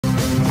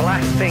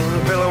blasting,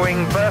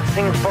 billowing,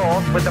 bursting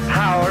forth with the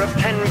power of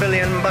 10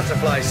 billion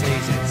butterfly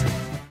sneezes.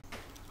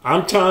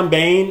 I'm Tom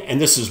Bain,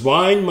 and this is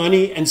Wine,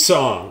 Money, and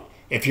Song.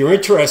 If you're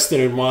interested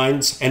in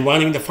wines and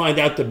wanting to find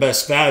out the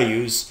best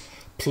values,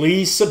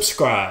 please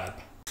subscribe.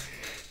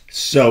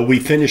 So we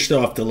finished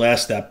off the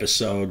last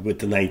episode with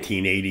the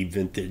 1980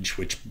 vintage,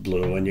 which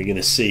blew, and you're going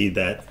to see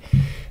that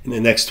in the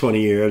next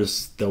 20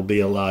 years, there'll be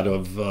a lot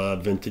of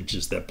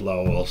vintages that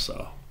blow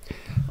also.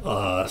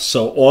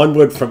 So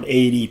onward from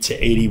 80 to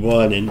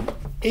 81. In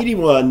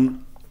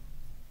 81,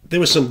 there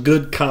were some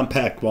good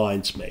compact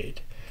wines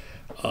made.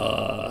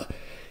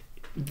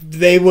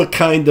 They were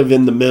kind of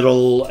in the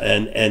middle,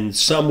 and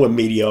some were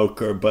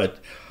mediocre, but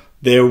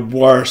there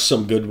were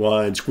some good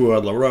wines.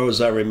 Gruy La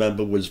Rose, I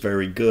remember, was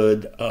very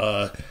good.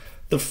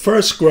 The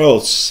first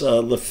growths,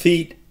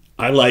 Lafite,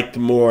 I liked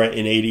more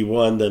in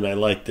 81 than I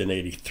liked in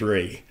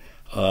 83.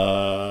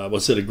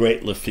 Was it a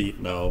great Lafite?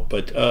 No,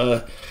 but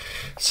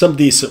some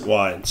decent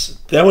wines.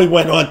 Then we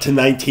went on to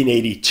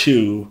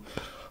 1982,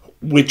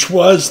 which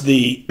was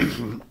the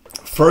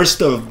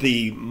first of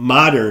the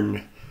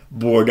modern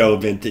Bordeaux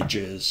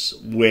vintages,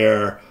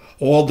 where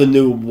all the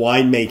new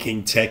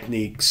winemaking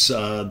techniques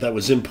that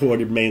was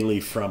imported mainly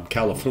from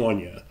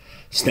California,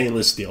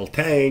 stainless steel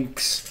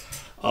tanks,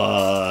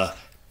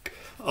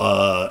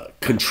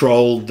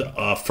 controlled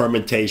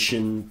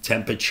fermentation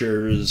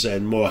temperatures,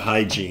 and more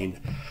hygiene.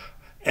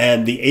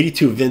 And the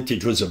 82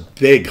 vintage was a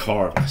big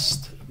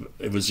harvest.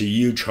 It was a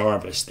huge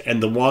harvest.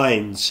 And the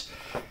wines,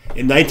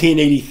 in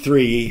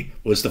 1983,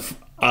 was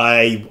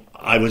I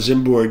was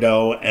in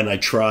Bordeaux, and I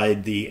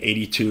tried the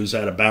 82s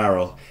out of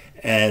barrel.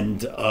 And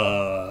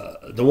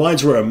the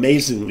wines were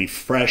amazingly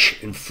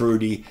fresh and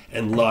fruity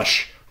and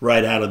lush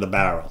right out of the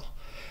barrel.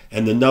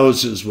 And the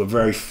noses were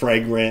very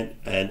fragrant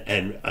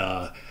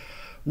and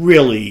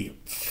really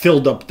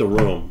filled up the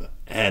room.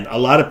 And a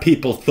lot of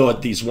people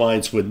thought these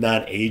wines would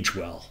not age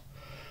well.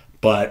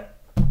 But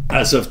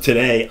as of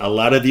today, a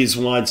lot of these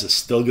wines are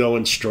still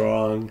going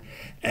strong.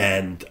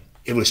 And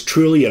it was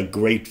truly a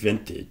great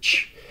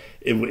vintage.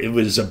 It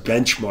was a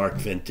benchmark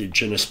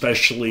vintage, and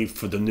especially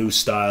for the new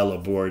style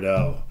of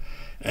Bordeaux.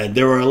 And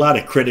there were a lot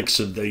of critics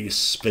of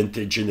this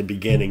vintage in the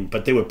beginning,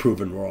 but they were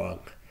proven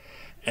wrong.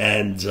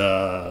 And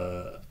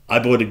I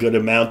bought a good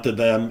amount of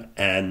them,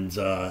 and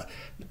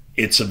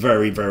it's a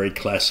very, very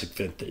classic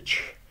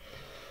vintage.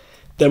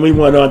 Then we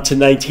went on to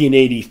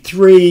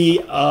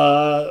 1983.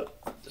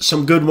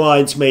 Some good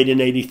wines made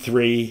in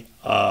 83.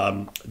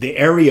 The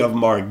area of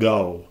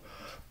Margaux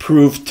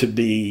proved to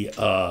be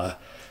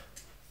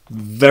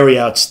very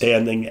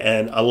outstanding,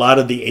 and a lot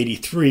of the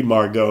 83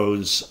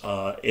 Margaux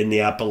in the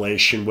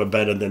appellation were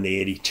better than the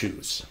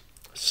 82s.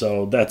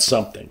 So that's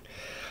something.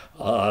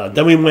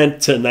 Then we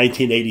went to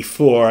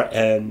 1984,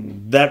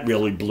 and that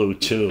really blew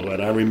too.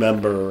 And I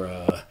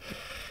remember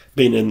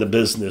being in the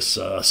business,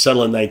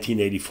 selling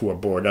 1984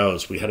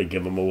 Bordeaux's. We had to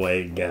give them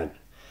away again.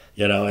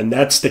 You know, and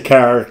that's the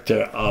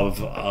character of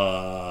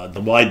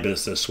the wine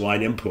business,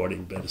 wine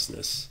importing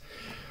business.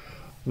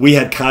 We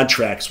had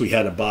contracts we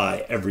had to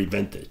buy every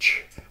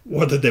vintage,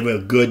 whether they were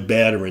good,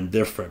 bad, or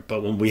indifferent.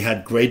 But when we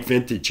had great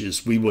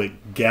vintages, we were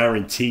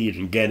guaranteed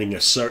in getting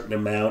a certain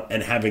amount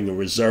and having a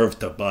reserve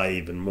to buy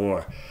even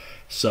more.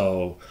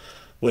 So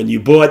when you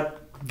bought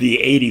the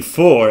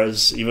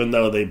 84s, even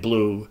though they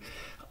blew,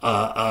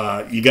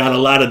 you got a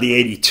lot of the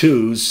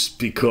 82s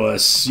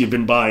because you've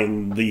been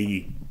buying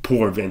the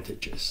poor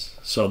vintages.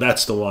 So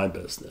that's the wine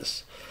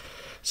business.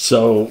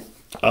 So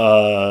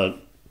on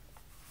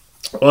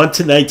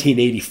to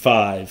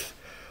 1985,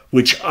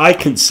 which I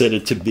consider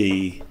to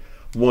be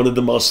one of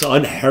the most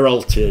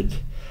unheralded,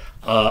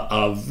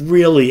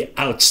 really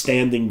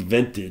outstanding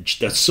vintage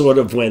that sort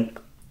of went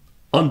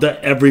under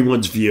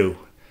everyone's view.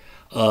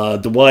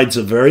 The wines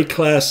are very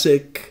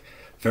classic,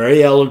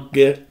 very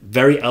elegant,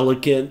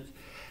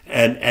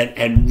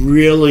 and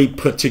really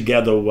put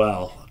together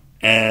well.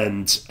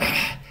 And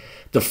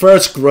the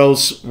first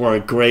growths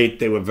weren't great.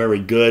 They were very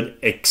good,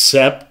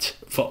 except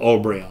for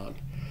Haut-Brion.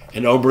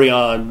 And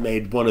Haut-Brion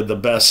made one of the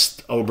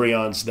best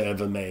Haut-Brions they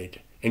ever made.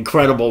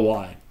 Incredible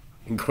wine.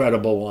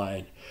 Incredible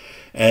wine.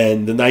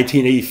 And the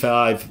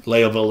 1985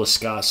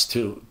 Léoville-Lascasse,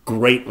 too.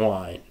 Great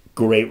wine.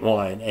 Great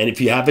wine. And if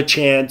you have a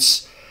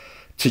chance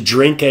to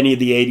drink any of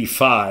the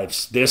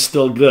 85s, they're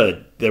still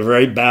good. They're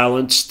very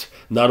balanced,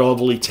 not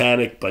overly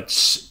tannic, but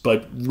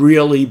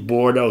really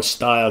Bordeaux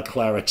style,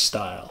 Claret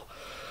style.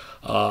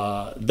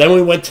 Then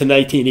we went to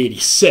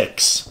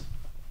 1986,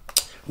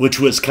 which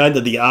was kind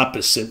of the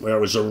opposite, where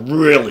it was a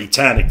really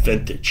tannic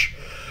vintage.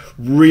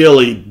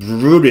 Really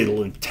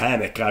brutally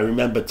tannic. I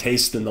remember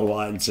tasting the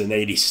wines in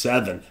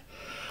 87.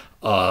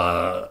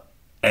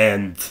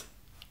 And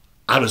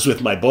I was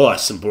with my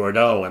boss in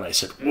Bordeaux, and I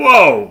said,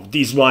 whoa,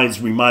 these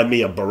wines remind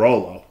me of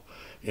Barolo.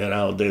 You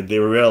know,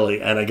 they're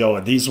really, and I go,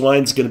 are these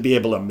wines going to be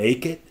able to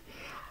make it?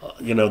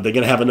 You know, they're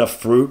going to have enough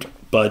fruit.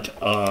 But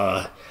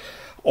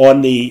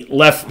on the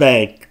left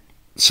bank,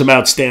 some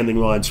outstanding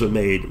wines were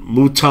made.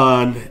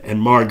 Mouton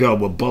and Margaux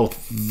were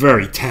both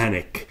very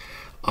tannic.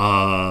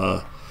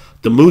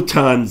 The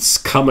Mouton's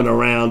coming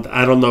around.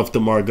 I don't know if the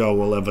Margaux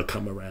will ever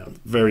come around.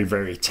 Very,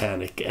 very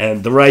tannic.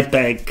 And the right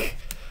bank,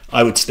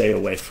 I would stay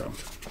away from.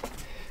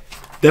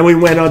 Then we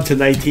went on to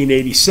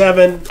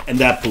 1987, and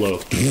that blew.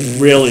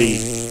 Really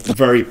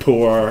very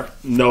poor,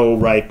 no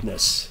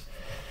ripeness.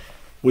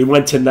 We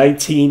went to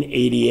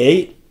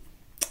 1988,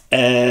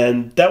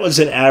 and that was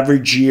an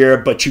average year,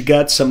 but you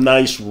got some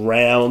nice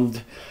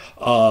round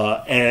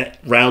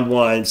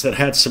wines that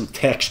had some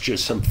texture,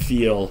 some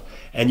feel,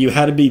 and you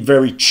had to be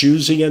very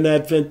choosy in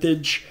that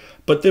vintage.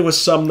 But there was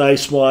some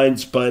nice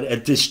wines, but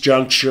at this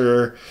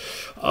juncture,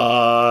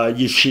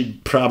 you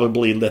should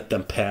probably let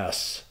them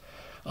pass.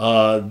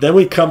 Then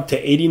we come to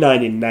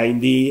 89 and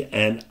 90,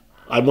 and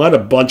I want to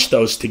bunch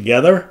those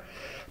together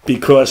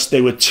because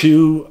they were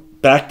two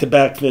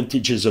back-to-back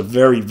vintages of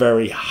very,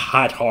 very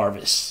hot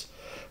harvests.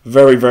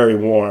 Very, very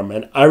warm.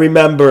 And I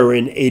remember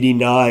in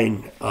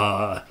 89,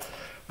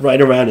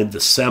 right around in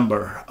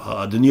December,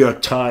 the New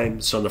York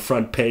Times on the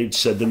front page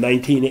said the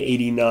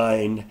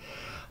 1989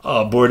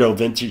 Bordeaux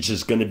vintage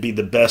is going to be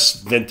the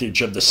best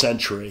vintage of the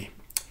century.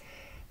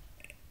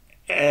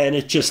 And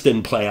it just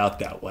didn't play out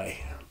that way.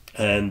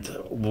 And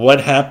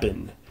what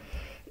happened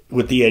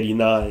with the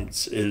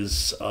 89s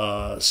is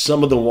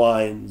some of the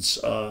wines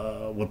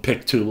were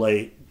picked too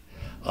late.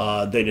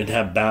 They didn't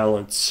have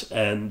balance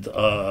and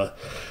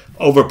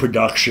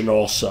overproduction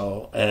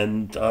also.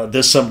 And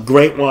there's some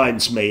great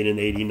wines made in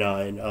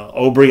 89.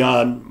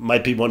 Haut-Brion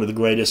might be one of the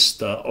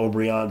greatest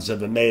Haut-Brions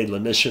ever made.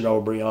 Lénition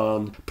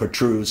Haut-Brion,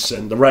 Petrus,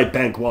 and the right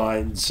bank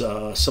wines.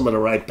 Some of the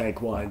right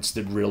bank wines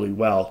did really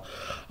well.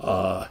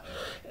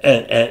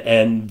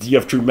 And you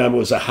have to remember it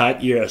was a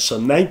hot year. So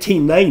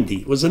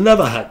 1990 was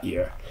another hot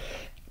year.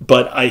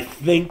 But I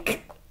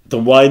think the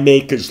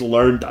winemakers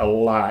learned a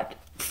lot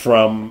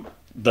from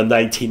the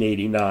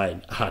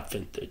 1989 hot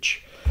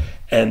vintage.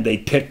 And they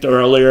picked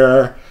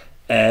earlier,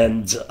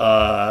 and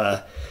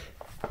all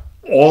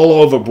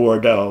over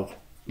Bordeaux,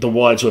 the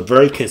wines were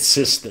very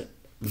consistent,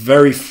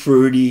 very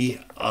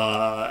fruity,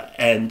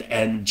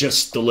 and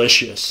just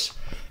delicious.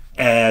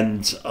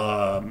 And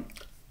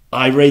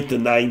I rate the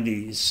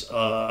 90s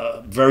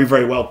very,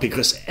 very well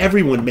because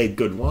everyone made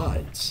good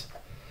wines.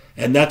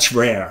 And that's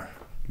rare.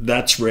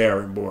 That's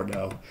rare in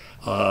Bordeaux.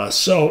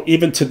 So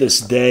even to this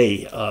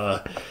day,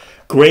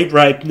 great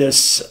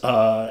ripeness,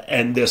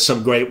 and there's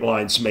some great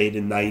wines made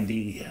in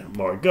 90.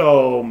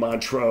 Margaux,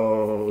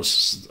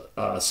 Montrose,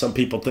 some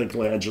people think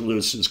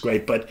L'Angelus is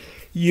great, but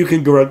you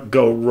can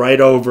go right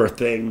over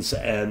things.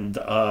 And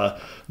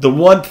the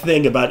one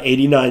thing about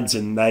 89s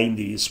and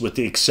 90s, with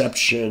the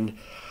exception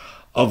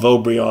of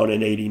Haut-Brion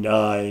in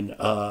 89,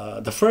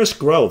 the first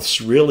growths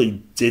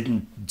really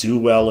didn't do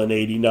well in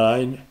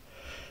 89.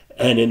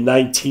 And in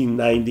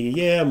 1990,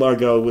 yeah,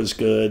 Margaux was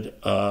good,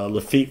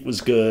 Lafite was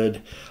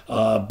good,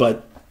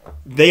 but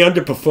they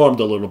underperformed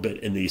a little bit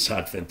in these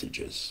hot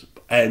vintages.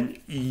 And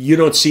you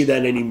don't see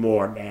that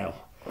anymore now.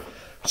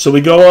 So we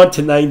go on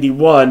to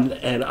 91,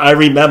 and I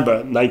remember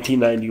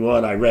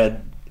 1991, I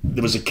read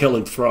there was a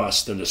killing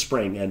frost in the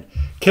spring. And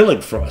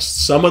killing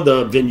frost, some of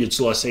the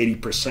vineyards lost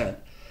 80%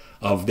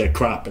 of their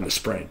crop in the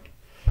spring.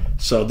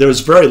 So there's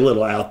very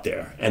little out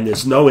there, and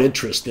there's no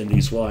interest in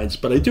these wines.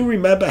 But I do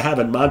remember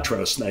having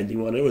Montrose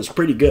 91. It was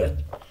pretty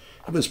good.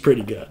 It was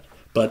pretty good.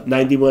 But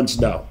 91's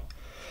no.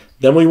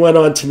 Then we went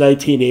on to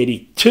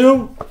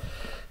 1982.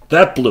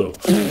 That blew.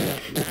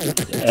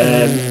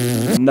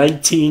 And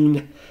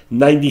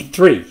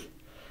 1993.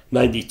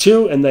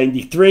 92 and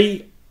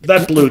 93,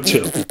 that blew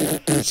too.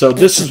 So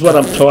this is what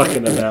I'm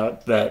talking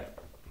about, that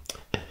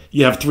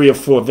you have 3 or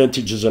 4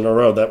 vintages in a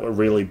row that were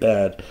really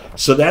bad.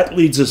 So that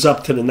leads us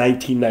up to the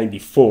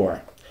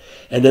 1994.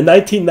 And the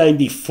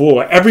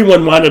 1994,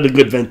 everyone wanted a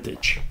good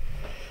vintage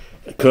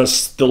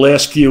because the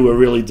last few were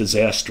really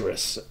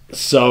disastrous.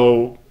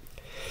 So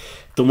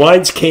the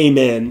wines came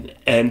in,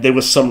 and there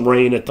was some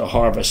rain at the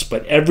harvest,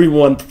 but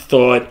everyone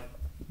thought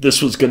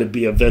this was going to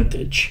be a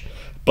vintage.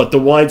 But the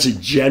wines are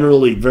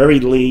generally very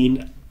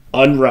lean,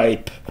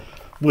 unripe,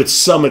 with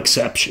some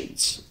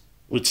exceptions.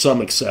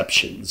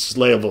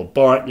 Leoville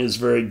Barton is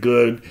very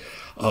good.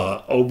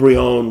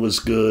 Haut-Brion was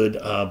good.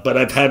 But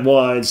I've had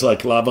wines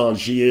like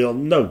L'Avangile,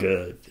 no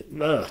good.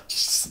 No,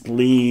 just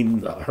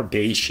lean,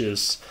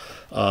 herbaceous.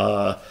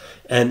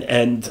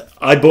 And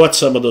I bought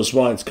some of those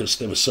wines because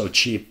they were so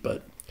cheap,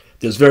 but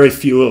there's very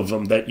few of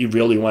them that you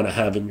really want to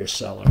have in your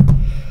cellar.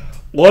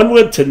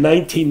 Onward to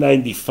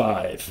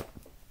 1995.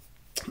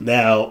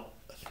 Now,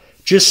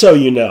 just so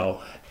you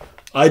know,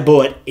 I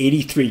bought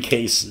 83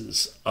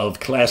 cases of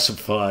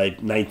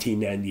classified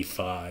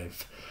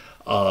 1995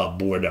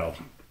 Bordeaux.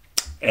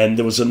 And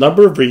there was a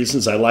number of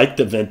reasons. I liked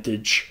the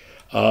vintage.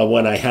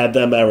 When I had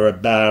them out of a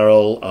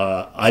barrel,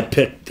 I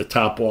picked the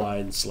top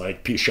wines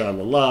like Pichon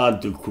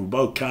Lalande, Du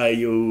Cru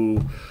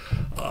Caillou,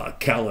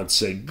 Calin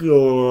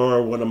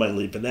Segur. What am I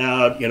leaving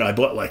out? You know, I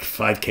bought like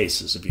 5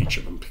 cases of each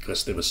of them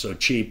because they were so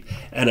cheap.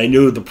 And I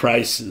knew the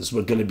prices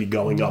were going to be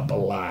going up a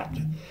lot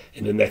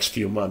in the next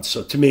few months.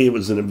 So to me, it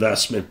was an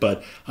investment,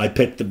 but I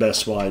picked the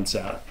best wines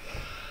out.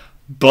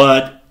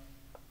 But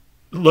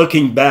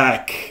looking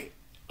back,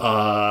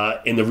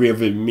 in the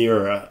rearview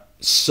mirror,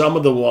 some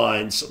of the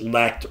wines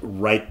lacked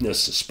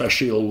ripeness,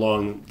 especially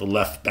along the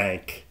left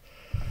bank.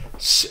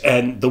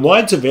 And the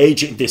wines of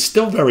aging, they're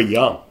still very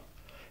young.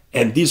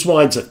 And these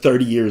wines are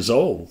 30 years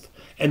old,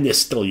 and they're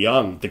still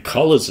young. The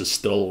colors are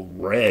still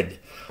red.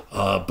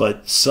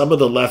 But some of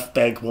the left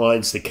bank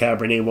wines, the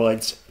Cabernet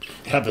wines,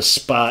 have a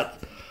spot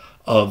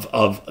of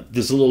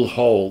there's a little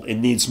hole. It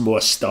needs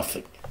more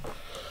stuffing.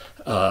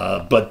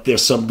 But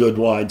there's some good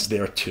wines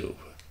there too.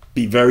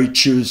 Be very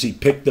choosy.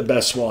 Pick the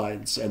best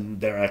wines, and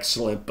they're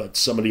excellent. But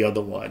some of the other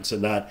wines are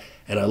not.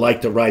 And I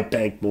like the right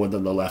bank more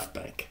than the left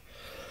bank.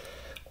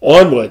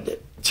 Onward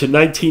to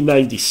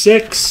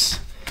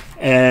 1996,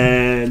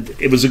 and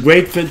it was a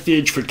great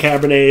vintage for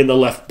Cabernet in the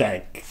left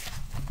bank.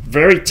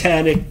 Very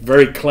tannic,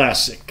 very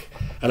classic.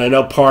 And I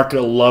know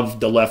Parker loved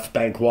the left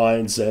bank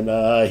wines,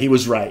 and he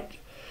was right.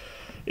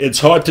 It's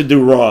hard to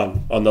do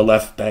wrong on the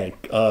left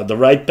bank. The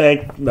right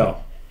bank,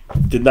 no.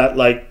 Did not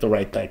like the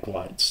right bank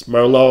wines.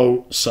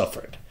 Merlot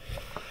suffered.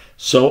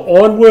 So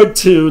onward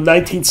to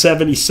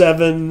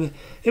 1977.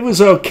 It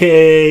was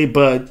okay,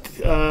 but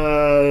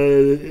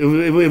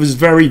it was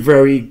very,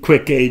 very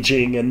quick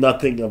aging and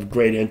nothing of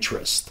great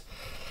interest.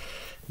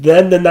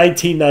 Then the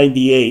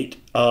 1998.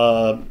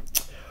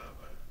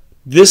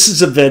 This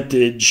is a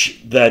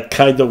vintage that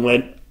kind of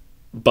went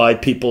by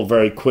people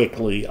very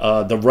quickly.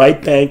 The right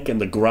bank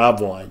and the Grave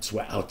wines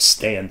were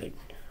outstanding.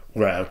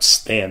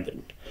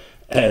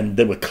 And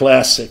they were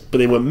classic, but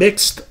they were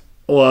mixed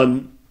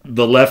on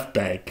the left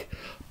bank.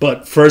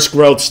 But First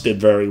Growths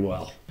did very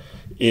well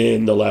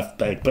in the left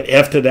bank. But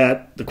after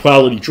that, the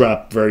quality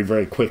dropped very,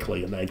 very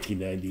quickly in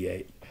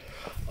 1998.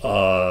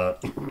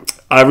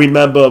 I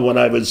remember when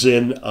I was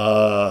in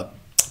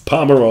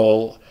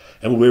Pomerol,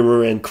 and we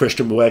were in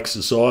Christian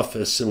Mouex's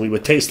office, and we were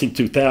tasting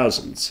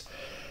 2000s,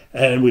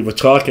 and we were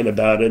talking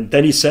about it. And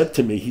then he said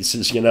to me, he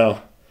says, you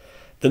know,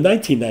 the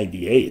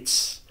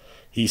 1998s,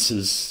 he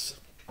says,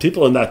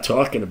 people are not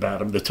talking about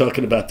them. They're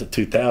talking about the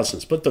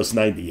 2000s, but those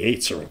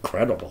 98s are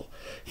incredible.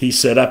 He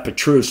said, at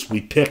Petrus,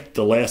 we picked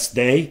the last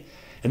day,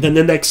 and then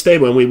the next day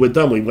when we were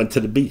done, we went to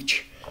the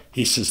beach.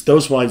 He says,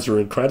 those wines are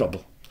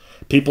incredible.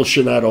 People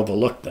should not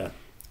overlook them.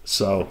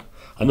 So,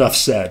 enough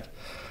said.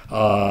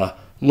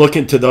 Look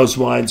into those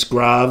wines,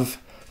 Grave,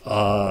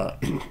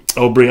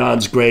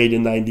 Aubrion's great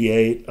in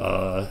 98,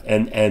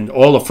 and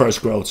all the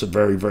First Growths are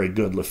very, very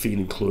good, Lafite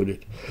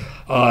included.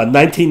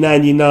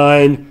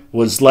 1999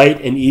 was light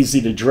and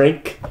easy to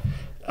drink.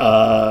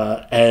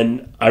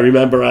 And I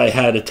remember I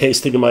had a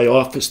tasting in my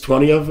office,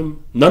 20 of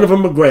them. None of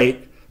them were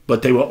great,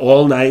 but they were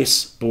all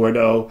nice,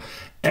 Bordeaux,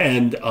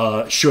 and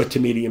short to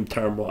medium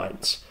term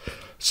wines.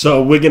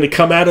 So we're going to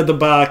come out of the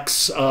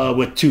box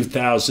with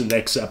 2000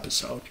 next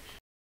episode.